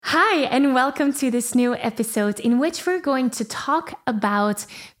Hi, and welcome to this new episode in which we're going to talk about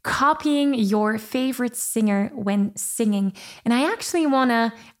copying your favorite singer when singing. And I actually want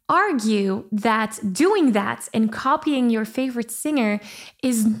to argue that doing that and copying your favorite singer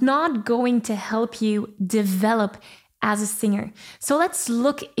is not going to help you develop as a singer. So let's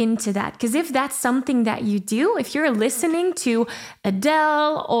look into that, because if that's something that you do, if you're listening to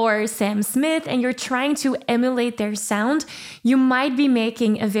Adele or Sam Smith and you're trying to emulate their sound, you might be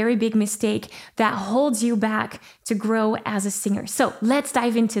making a very big mistake that holds you back to grow as a singer. So let's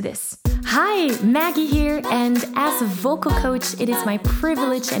dive into this. Hi, Maggie here, and as a vocal coach, it is my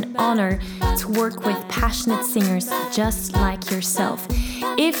privilege and honor to work with passionate singers just like yourself.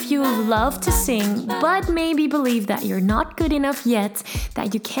 If you love to sing, but maybe believe that you're not good enough yet,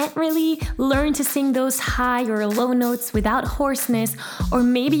 that you can't really learn to sing those high or low notes without hoarseness, or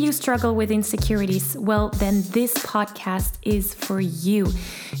maybe you struggle with insecurities, well, then this podcast is for you.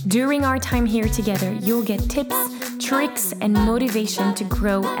 During our time here together, you'll get tips, tricks, and motivation to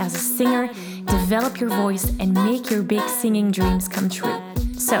grow as a singer, develop your voice, and make your big singing dreams come true.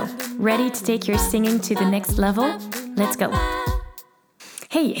 So, ready to take your singing to the next level? Let's go.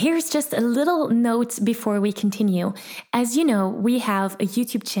 Hey, here's just a little note before we continue. As you know, we have a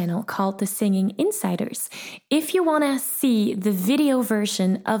YouTube channel called The Singing Insiders. If you want to see the video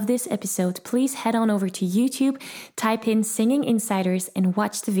version of this episode, please head on over to YouTube, type in Singing Insiders, and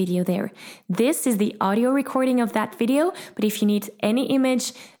watch the video there. This is the audio recording of that video, but if you need any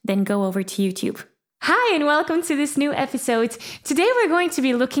image, then go over to YouTube. Hi, and welcome to this new episode. Today we're going to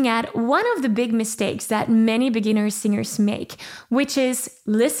be looking at one of the big mistakes that many beginner singers make, which is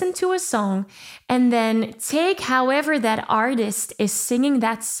listen to a song and then take however that artist is singing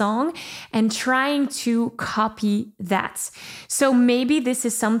that song and trying to copy that. So maybe this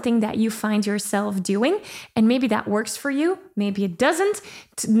is something that you find yourself doing, and maybe that works for you, maybe it doesn't.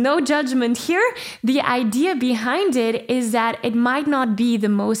 No judgment here. The idea behind it is that it might not be the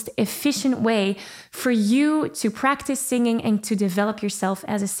most efficient way for you to practice singing and to develop yourself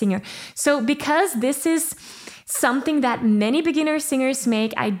as a singer. So because this is something that many beginner singers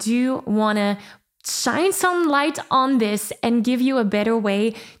make, I do want to shine some light on this and give you a better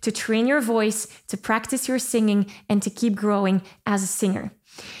way to train your voice, to practice your singing, and to keep growing as a singer.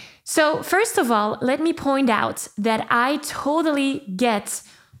 So first of all, let me point out that I totally get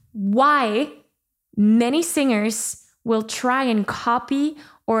why many singers will try and copy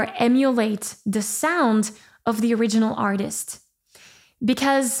or emulate the sound of the original artist.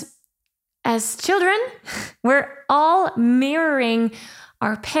 Because as children, we're all mirroring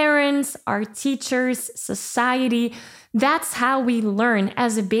our parents, our teachers, society. That's how we learn.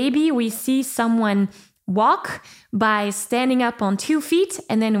 As a baby, we see someone walk by standing up on 2 feet,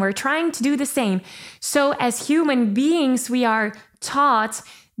 and then we're trying to do the same. So as human beings, we are taught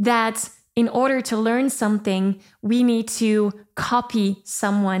that in order to learn something, we need to copy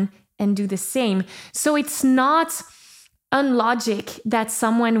someone and do the same. So it's not unlogic that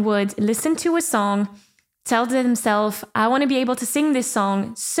someone would listen to a song, tell themselves, I want to be able to sing this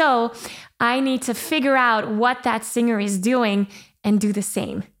song, so I need to figure out what that singer is doing and do the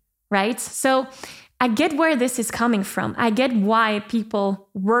same, right? So I get where this is coming from. I get why people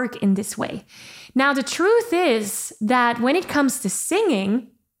work in this way. Now, the truth is that when it comes to singing,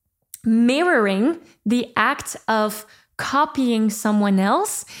 mirroring, the act of copying someone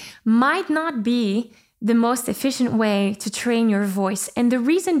else, might not be the most efficient way to train your voice. And the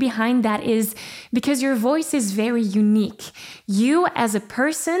reason behind that is because your voice is very unique. You as a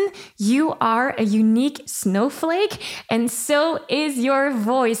person, you are a unique snowflake, and so is your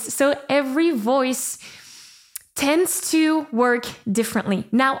voice. So every voice tends to work differently.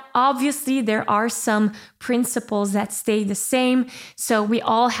 Now, obviously, there are some principles that stay the same. So we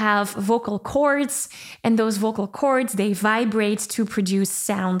all have vocal cords, and those vocal cords, they vibrate to produce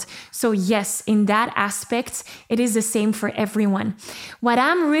sound. So yes, in that aspect, it is the same for everyone. What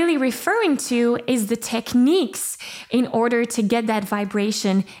I'm really referring to is the techniques in order to get that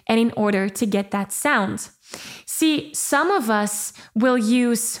vibration and in order to get that sound. See, some of us will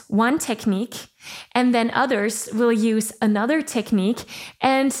use one technique, and then others will use another technique,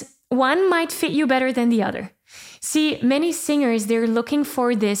 and one might fit you better than the other. See, many singers, they're looking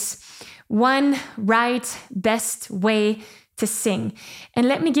for this one right, best way to sing. And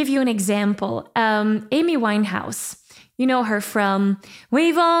let me give you an example. Amy Winehouse, you know her from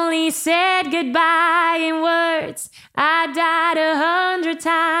We've Only Said Goodbye in Words, I Died 100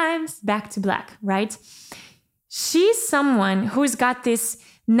 Times, Back to Black, right? She's someone who's got this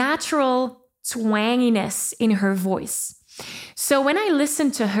natural twanginess in her voice. So when I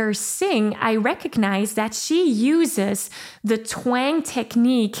listen to her sing, I recognize that she uses the twang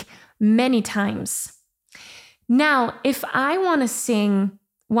technique many times. Now, if I want to sing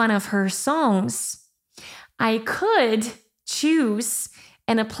one of her songs, I could choose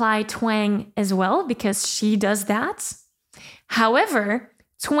and apply twang as well because she does that. However,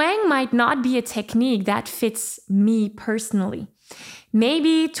 twang might not be a technique that fits me personally.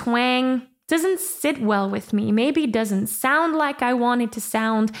 Maybe twang doesn't sit well with me. Maybe it doesn't sound like I want it to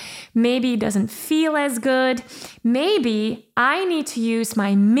sound. Maybe it doesn't feel as good. Maybe I need to use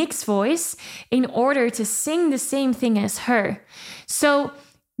my mixed voice in order to sing the same thing as her. So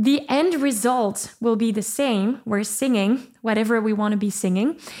the end result will be the same. We're singing whatever we want to be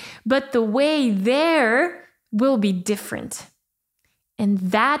singing, but the way there will be different. And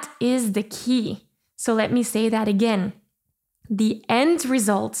that is the key. So let me say that again. The end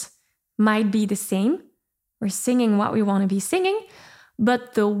result might be the same. We're singing what we want to be singing,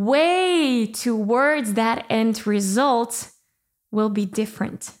 but the way towards that end result will be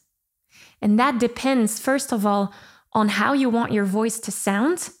different. And that depends, first of all, on how you want your voice to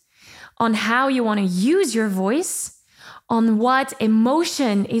sound, on how you want to use your voice, on what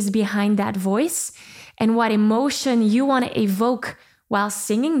emotion is behind that voice, and what emotion you want to evoke while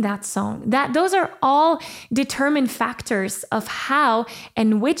singing that song. Those are all determined factors of how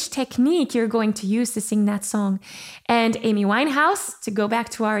and which technique you're going to use to sing that song. And Amy Winehouse, to go back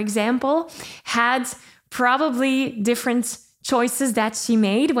to our example, had probably different choices that she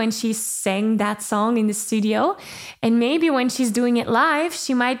made when she sang that song in the studio. And maybe when she's doing it live,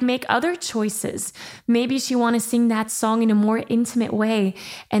 she might make other choices. Maybe she want to sing that song in a more intimate way.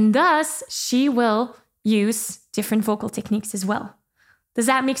 And thus, she will use different vocal techniques as well. Does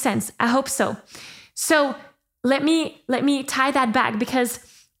that make sense? I hope so. So let me tie that back, because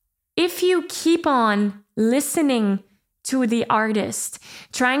if you keep on listening to the artist,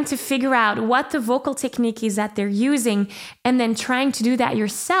 trying to figure out what the vocal technique is that they're using, and then trying to do that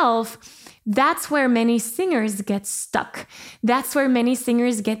yourself, that's where many singers get stuck. That's where many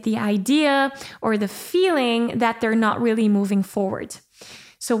singers get the idea or the feeling that they're not really moving forward.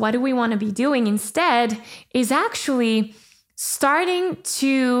 So what do we want to be doing instead is actually starting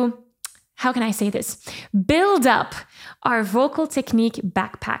to, how can I say this? Build up our vocal technique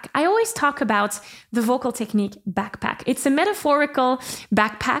backpack. I always talk about the vocal technique backpack. It's a metaphorical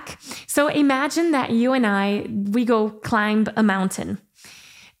backpack. So imagine that you and we go climb a mountain.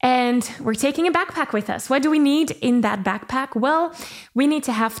 And we're taking a backpack with us. What do we need in that backpack? Well, we need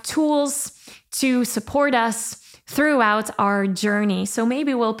to have tools to support us throughout our journey. So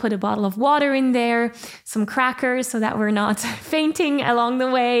maybe we'll put a bottle of water in there, some crackers so that we're not fainting along the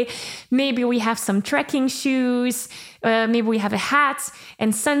way. Maybe we have some trekking shoes. Maybe we have a hat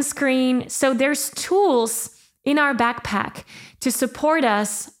and sunscreen. So there's tools in our backpack to support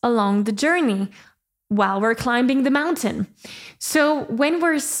us along the journey while we're climbing the mountain. So when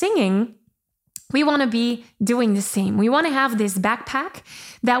we're singing, we want to be doing the same. We want to have this backpack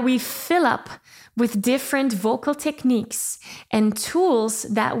that we fill up with different vocal techniques and tools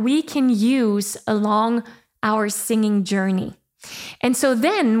that we can use along our singing journey. And so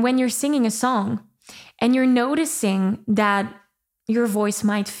then when you're singing a song and you're noticing that your voice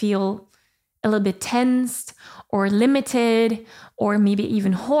might feel a little bit tensed or limited or maybe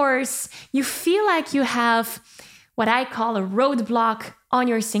even hoarse, you feel like you have what I call a roadblock on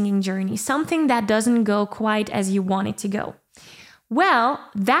your singing journey, something that doesn't go quite as you want it to go. Well,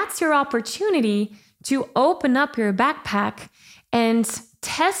 that's your opportunity to open up your backpack and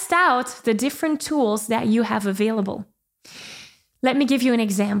test out the different tools that you have available. Let me give you an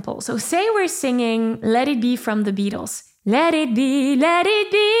example. So say we're singing Let It Be from the Beatles. Let it be, let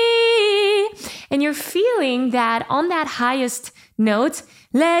it be. And you're feeling that on that highest note,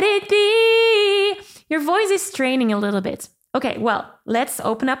 let it be, your voice is straining a little bit. Okay, well, let's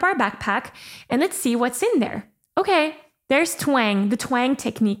open up our backpack and let's see what's in there. Okay. There's twang. The twang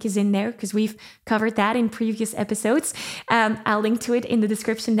technique is in there because we've covered that in previous episodes. I'll link to it in the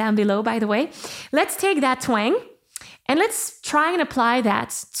description down below, by the way. Let's take that twang and let's try and apply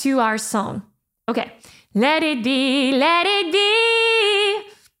that to our song. Okay. Let it be, let it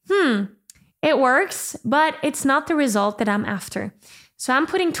be. It works, but it's not the result that I'm after. So I'm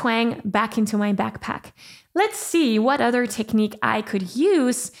putting twang back into my backpack. Let's see what other technique I could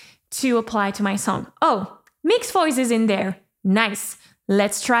use to apply to my song. Oh, mixed voice is in there. Nice.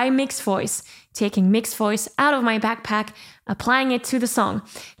 Let's try mixed voice. Taking mixed voice out of my backpack, applying it to the song.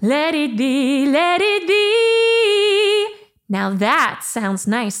 Let it be, let it be. Now that sounds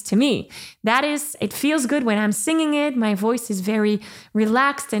nice to me. It feels good when I'm singing it. My voice is very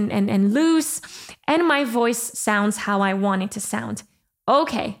relaxed and loose, and my voice sounds how I want it to sound.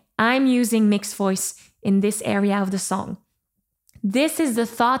 Okay, I'm using mixed voice in this area of the song. This is the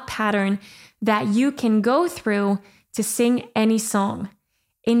thought pattern that you can go through to sing any song.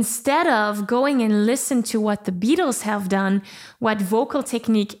 Instead of going and listen to what the Beatles have done, what vocal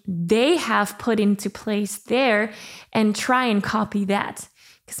technique they have put into place there, and try and copy that.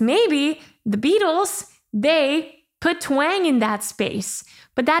 Because maybe the Beatles, they put twang in that space,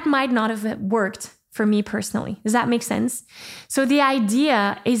 but that might not have worked for me personally. Does that make sense? So the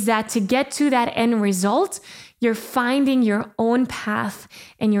idea is that to get to that end result, you're finding your own path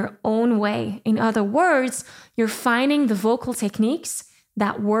and your own way. In other words, you're finding the vocal techniques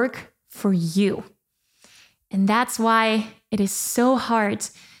that work for you. And that's why it is so hard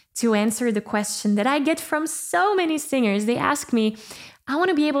to answer the question that I get from so many singers. They ask me, I want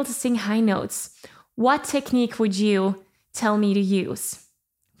to be able to sing high notes. What technique would you tell me to use?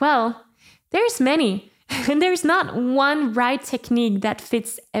 Well, there's many, and there's not one right technique that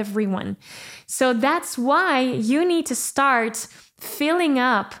fits everyone. So that's why you need to start filling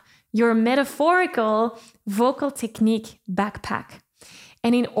up your metaphorical vocal technique backpack.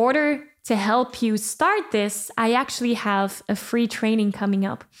 And in order to help you start this, I actually have a free training coming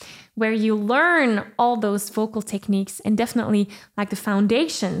up where you learn all those vocal techniques and definitely like the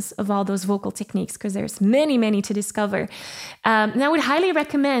foundations of all those vocal techniques, because there's many, many to discover. And I would highly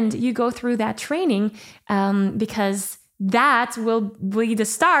recommend you go through that training because that will be the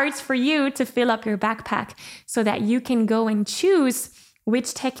start for you to fill up your backpack so that you can go and choose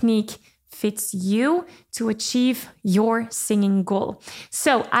which technique fits you to achieve your singing goal.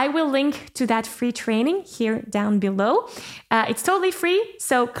 So I will link to that free training here down below. It's totally free,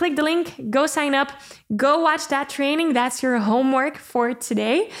 so click the link, go sign up, go watch that training. That's your homework for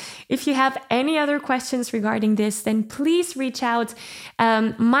today. If you have any other questions regarding this, then please reach out.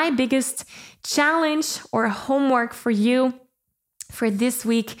 My biggest challenge or homework for you for this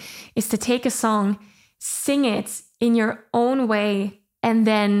week is to take a song, sing it in your own way, and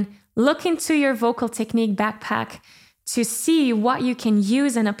then look into your vocal technique backpack to see what you can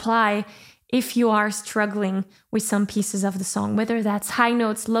use and apply if you are struggling with some pieces of the song, whether that's high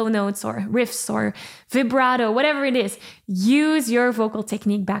notes, low notes, or riffs, or vibrato, whatever it is. Use your vocal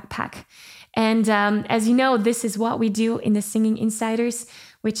technique backpack. And as you know, this is what we do in the Singing Insiders,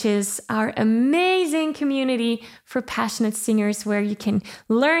 which is our amazing community for passionate singers where you can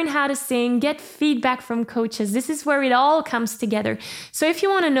learn how to sing, get feedback from coaches. This is where it all comes together. So if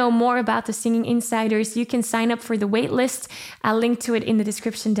you want to know more about the Singing Insiders, you can sign up for the waitlist. I'll link to it in the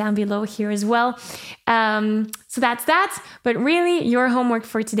description down below here as well. So that's that. But really, your homework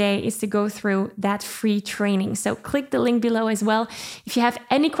for today is to go through that free training. So click the link below as well. If you have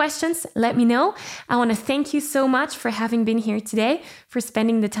any questions, let me know. I want to thank you so much for having been here today, for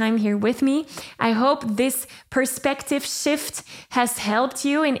spending the time here with me. I hope this perspective shift has helped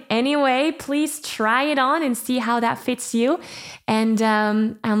you in any way. Please try it on and see how that fits you. And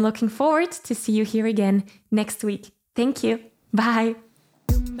I'm looking forward to see you here again next week. Thank you. Bye.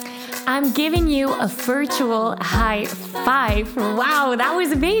 I'm giving you a virtual high five. Wow, that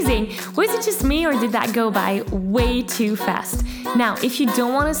was amazing. Was it just me or did that go by way too fast? Now, if you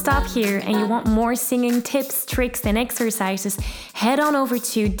don't want to stop here and you want more singing tips, tricks, and exercises, head on over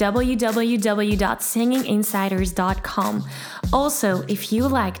to www.singinginsiders.com. Also, if you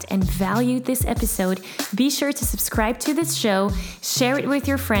liked and valued this episode, be sure to subscribe to this show, share it with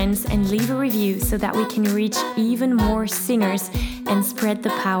your friends, and leave a review so that we can reach even more singers and spread the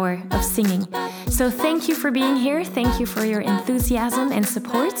power of singing. So thank you for being here. Thank you for your enthusiasm and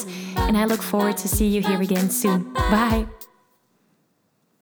support. And I look forward to see you here again soon. Bye.